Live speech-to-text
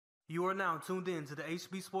You are now tuned in to the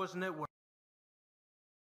HB Sports Network.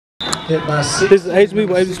 This is HB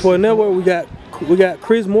with HB Sports Network. We got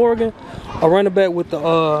Chris Morgan, a running back with the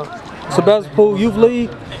Hbsportsnetwork Youth League.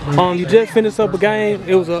 You just finished up a game.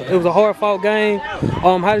 It was a hard fought game.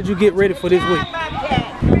 How did you get ready for this week?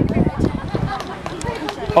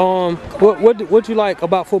 What you like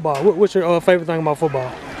about football? What's your favorite thing about football?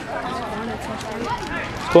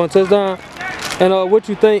 Scoring touchdown. And what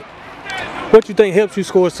you think helps you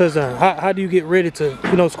score a touchdown? How do you get ready to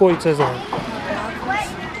score your touchdown?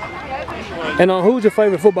 And who's your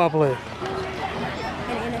favorite football player?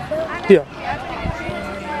 Yeah.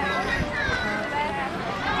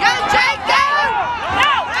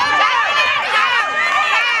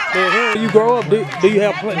 When you grow up, do you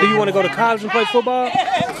want to go to college and play football?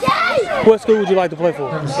 What school would you like to play for?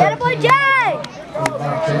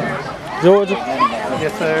 Georgia?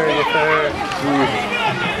 Yes, sir. Yes, sir.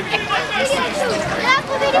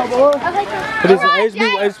 This is HB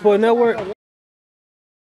with HB Sports Network.